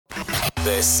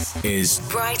This is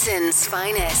Brighton's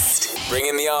finest.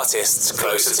 bringing the artists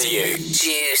closer to you.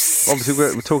 Juice. Obviously,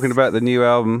 we're talking about the new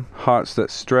album, Hearts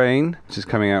That Strain, which is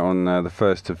coming out on the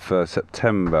 1st of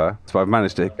September. So I've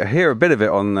managed to hear a bit of it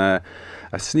on a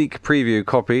sneak preview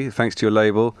copy, thanks to your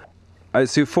label.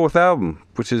 It's your fourth album,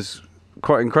 which is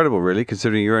quite incredible, really,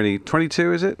 considering you're only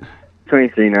 22, is it?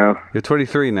 23 now. You're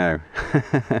 23 now.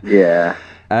 Yeah.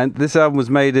 And this album was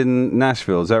made in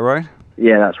Nashville, is that right?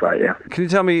 Yeah, that's right, yeah. Can you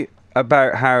tell me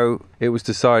about how it was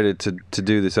decided to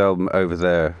do this album over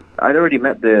there? I'd already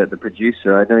met the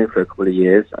producer. I'd known him for a couple of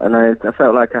years, and I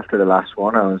felt like after the last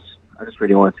one, I just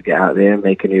really wanted to get out there and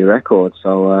make a new record.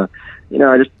 So, I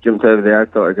just jumped over there. I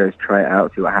thought I'd go try it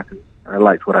out, see what happens. I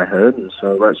liked what I heard, and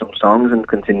so I wrote some songs and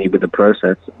continued with the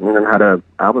process, and then had an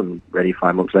album ready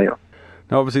 5 months later.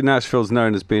 Now, obviously, Nashville's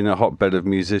known as being a hotbed of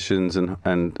musicians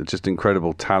and just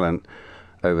incredible talent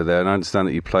over there, and I understand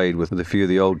that you played with a few of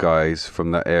the old guys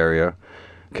from that area.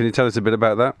 Can you tell us a bit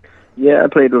about that? Yeah, I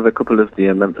played with a couple of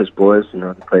the Memphis boys.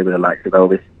 I played with the likes of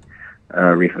Elvis,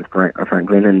 Aretha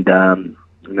Franklin, and and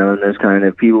those kind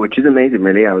of people, which is amazing,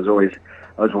 really. I was worried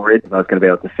if I was going to be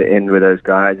able to fit in with those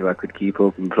guys, if I could keep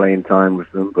up and playing time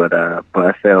with them. But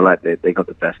I feel like they got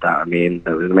the best out of me, and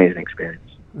it was an amazing experience.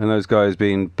 And those guys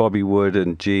being Bobby Wood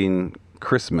and Gene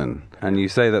Chrisman. And you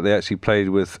say that they actually played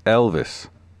with Elvis.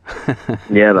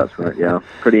 Yeah, that's right, yeah.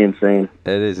 Pretty insane.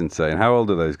 It is insane. How old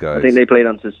are those guys? I think they played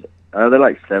on... they're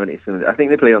like 70. I think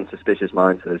they played on Suspicious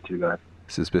Minds, those two guys.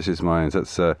 Suspicious Minds.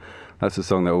 That's a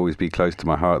song that will always be close to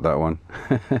my heart, that one.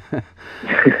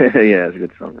 Yeah, it's a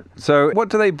good song. So what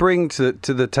do they bring to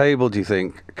the table, do you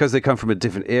think? Because they come from a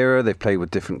different era, they've played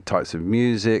with different types of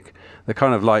music. They're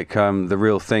kind of like the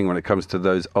real thing when it comes to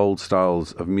those old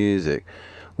styles of music.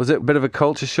 Was it a bit of a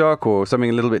culture shock or something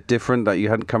a little bit different that you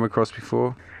hadn't come across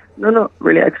before? No, not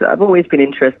really. I've always been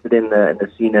interested in the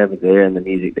scene over there and the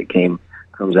music that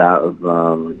comes out of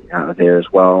there as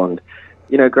well. And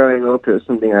growing up, it was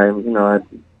something I'd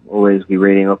always be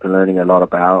reading up and learning a lot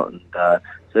about. And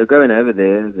so going over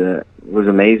there it was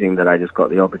amazing that I just got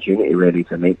the opportunity really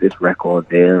to make this record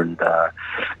there. And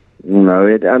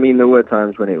there were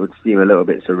times when it would seem a little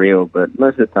bit surreal, but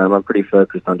most of the time I'm pretty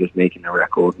focused on just making the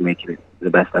record, making it the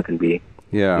best I can be.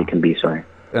 Yeah, it can be. Sorry.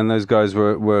 And those guys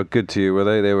were good to you, were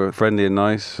they? They were friendly and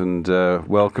nice and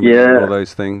welcoming and all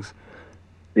those things?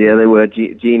 Yeah, they were.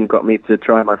 Gene got me to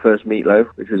try my first meatloaf,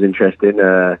 which was interesting.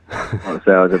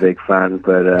 Obviously, I was a big fan,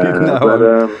 but yeah,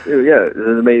 it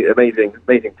was an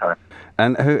amazing time.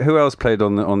 And who else played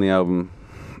on the album?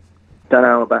 Dan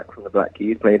Auerbach from the Black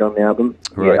Keys played on the album.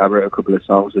 Right. Yeah, I wrote a couple of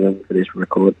songs with him for this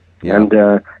record. Yeah.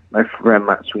 And my friend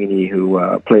Matt Sweeney,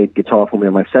 who played guitar for me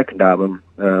on my second album,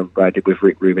 I did with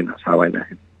Rick Rubin. That's how I met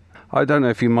him. I don't know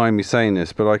if you mind me saying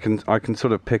this, but I can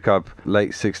sort of pick up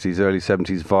late 60s, early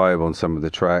 70s vibe on some of the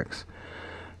tracks.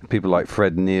 People like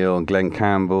Fred Neil and Glenn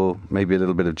Campbell, maybe a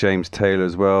little bit of James Taylor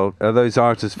as well. Are those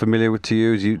artists familiar to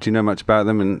you? Do you know much about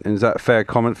them? And is that a fair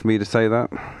comment for me to say that?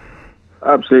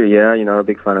 Absolutely, yeah. A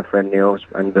big fan of Fred Neil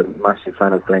and a massive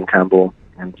fan of Glenn Campbell.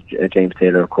 And James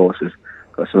Taylor, of course, has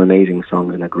got some amazing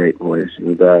songs and a great voice.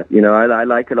 And, I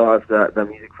like a lot of the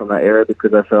music from that era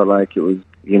because I felt like it was,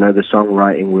 the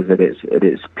songwriting was at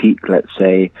its peak, let's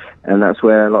say. And that's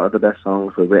where a lot of the best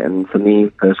songs were written for me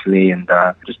personally. And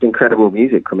just incredible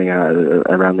music coming out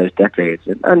around those decades.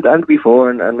 And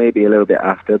before and maybe a little bit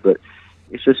after. But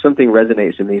it's just something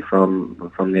resonates with me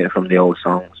from the old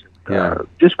songs. Yeah.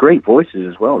 Just great voices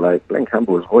as well. Like Glenn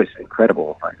Campbell's voice,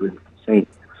 incredible. Like, it was insane.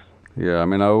 Yeah,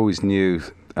 I always knew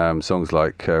songs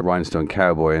like Rhinestone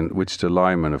Cowboy and Wichita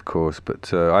Lineman, of course,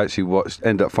 but I actually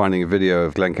ended up finding a video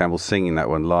of Glenn Campbell singing that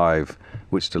one live,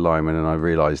 Wichita Lineman, and I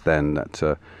realised then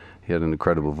that he had an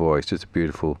incredible voice, just a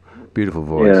beautiful, beautiful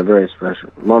voice. Yeah, very special.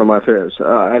 One of my favourites.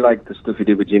 I like the stuff he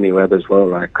did with Jimmy Webb as well.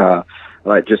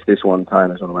 Like Just This One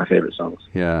Time is one of my favourite songs.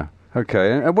 Yeah.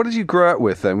 Okay, and what did you grow up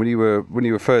with then when you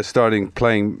were first starting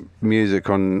playing music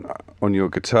on your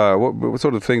guitar? What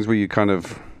sort of things were you kind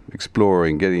of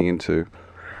exploring, getting into?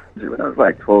 When I was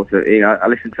like 12, 13, I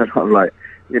listened to a lot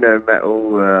of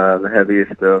metal, the heavier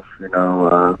stuff.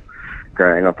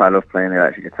 Growing up, I loved playing the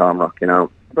electric guitar and rocking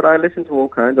out. But I listened to all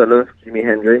kinds. I loved Jimi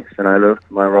Hendrix, and I loved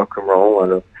my rock and roll. I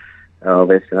loved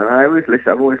Elvis, and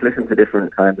I've always listened to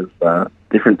different kinds of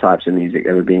different types of music.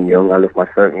 Ever being young, I loved my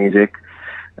folk music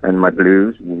and my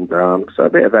blues, and so a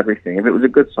bit of everything. If it was a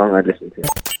good song, I'd listen to it.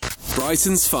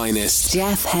 Brighton's finest.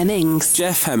 Jeff Hemmings.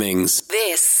 Jeff Hemmings.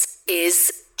 This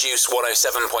is Juice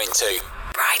 107.2.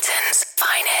 Brighton's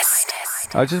finest.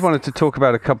 I just wanted to talk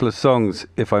about a couple of songs,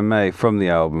 if I may, from the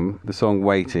album. The song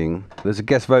Waiting. There's a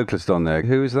guest vocalist on there.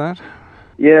 Who is that?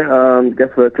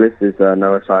 Guest vocalist is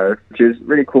Noah Cyrus, which is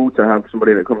really cool to have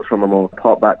somebody that comes from a more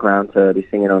pop background to be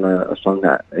singing on a song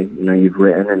that you've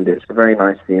written, and it's a very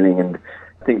nice feeling. And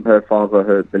I think her father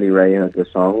heard Billy Ray heard the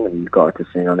song and got her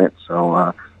to sing on it, so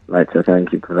I'd like to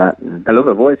thank you for that. And I love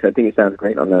her voice. I think it sounds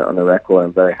great on the record.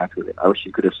 I'm very happy with it. I wish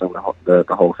she could have sung the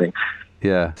whole thing.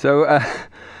 Yeah. So,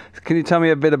 can you tell me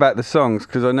a bit about the songs?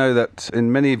 Because I know that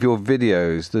in many of your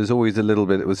videos, there's always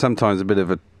sometimes a bit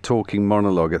of a talking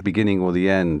monologue at the beginning or the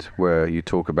end where you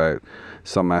talk about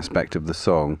some aspect of the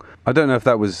song. I don't know if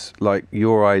that was like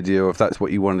your idea or if that's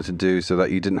what you wanted to do so that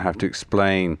you didn't have to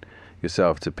explain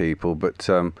yourself to people. But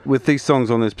with these songs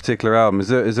on this particular album, is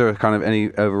there a kind of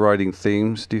any overriding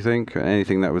themes, do you think?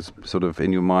 Anything that was sort of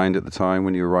in your mind at the time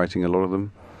when you were writing a lot of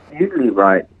them? I usually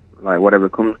write like whatever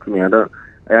comes to me.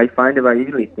 I find if I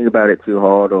usually think about it too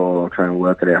hard or try and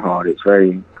work at it hard, it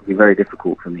can be very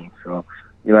difficult for me. So,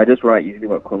 I just write usually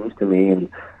what comes to me, and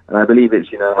I believe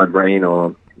it's, my brain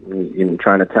or,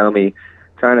 trying to tell me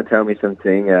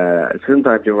something.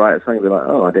 Sometimes you'll write a song and be like,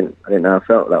 oh, I didn't know I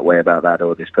felt that way about that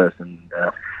or this person.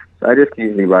 So I just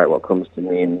usually write what comes to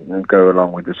me and go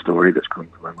along with the story that's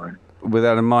coming to my mind. With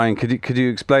that in mind, could you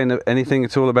explain anything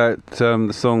at all about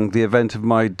the song "The Event of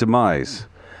My Demise"?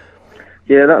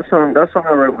 Yeah, that song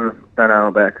I wrote with Dan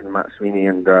Auerbach and Matt Sweeney,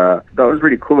 and that was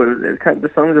really cool.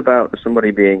 The song's about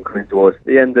somebody being coming towards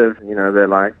the end of their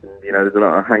life, and there's a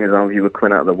lot of hangers-on people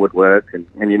coming out of the woodwork, and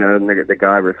the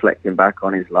guy reflecting back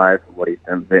on his life and what he's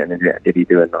done with it, and did he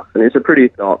do enough? And it's a pretty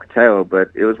dark tale, but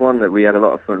it was one that we had a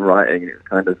lot of fun writing. It was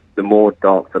kind of the more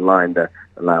dark the line, the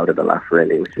louder the laugh,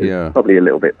 really, which is probably a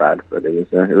little bit bad, but it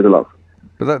was a lot of fun.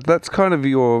 But that's kind of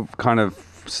your kind of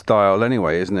style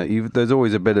anyway, isn't it? There's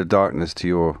always a bit of darkness to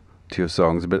your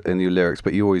songs, a bit in your lyrics,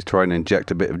 but you always try and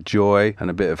inject a bit of joy and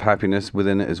a bit of happiness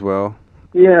within it as well.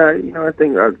 Yeah, I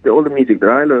think all the music that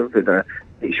I love, it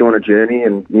takes you on a journey,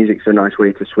 and music's a nice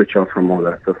way to switch off from all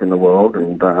that stuff in the world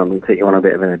and take you on a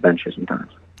bit of an adventure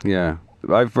sometimes. Yeah.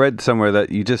 I've read somewhere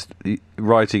that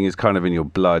writing is kind of in your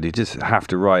blood. You just have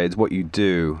to write. It's what you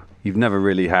do. You've never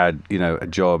really had, a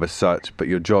job as such, but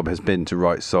your job has been to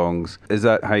write songs. Is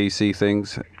that how you see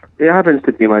things? It happens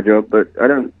to be my job, but I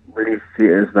don't really see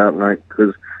it as that,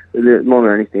 because more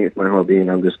than anything, it's my hobby,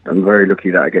 and I'm very lucky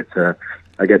that I get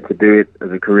to do it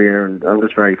as a career, and I'm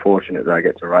just very fortunate that I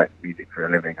get to write music for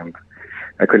a living.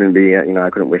 I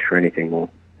couldn't wish for anything more.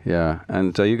 Yeah,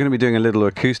 and you're going to be doing a little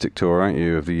acoustic tour, aren't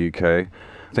you, of the UK?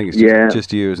 I think it's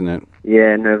just you, isn't it?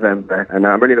 Yeah, in November, and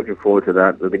I'm really looking forward to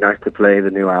that. It'll be nice to play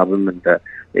the new album and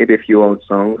maybe a few old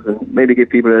songs, and maybe give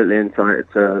people a little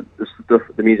insight to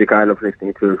the music I love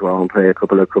listening to as well, and play a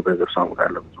couple of covers of songs I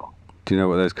love as well. Do you know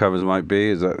what those covers might be?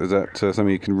 Is that something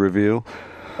you can reveal?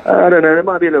 I don't know. There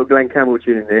might be a little Glenn Campbell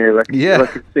tune in there. If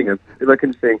I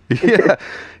can sing. Yeah,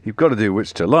 you've got to do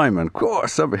 "Which to Lie, Man." Of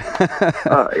course, something.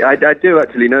 I do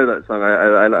actually know that song.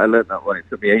 I learned that one. It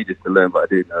took me ages to learn, but I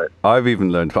do know it. I've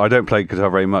even learned. I don't play guitar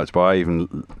very much, but I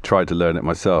even tried to learn it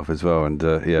myself as well. And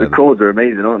the chords are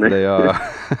amazing, aren't they? They are.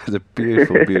 It's a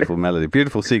beautiful, beautiful melody,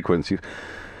 beautiful sequence.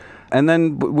 And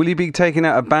then, will you be taking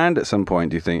out a band at some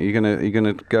point? Do you think you're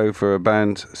gonna go for a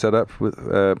band setup with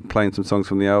playing some songs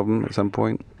from the album at some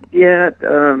point? Yeah,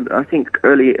 I think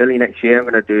early next year I'm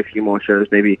going to do a few more shows,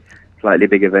 maybe slightly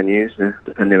bigger venues,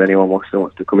 depending if anyone wants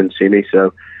to come and see me.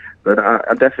 So, but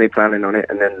I'm definitely planning on it,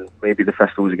 and then maybe the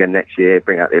festivals again next year.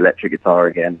 Bring out the electric guitar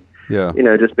again. Yeah,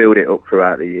 just build it up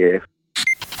throughout the year.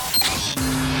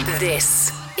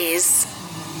 This is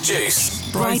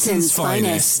Juice, Brighton's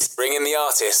finest. Bringing the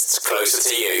artists closer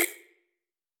to you.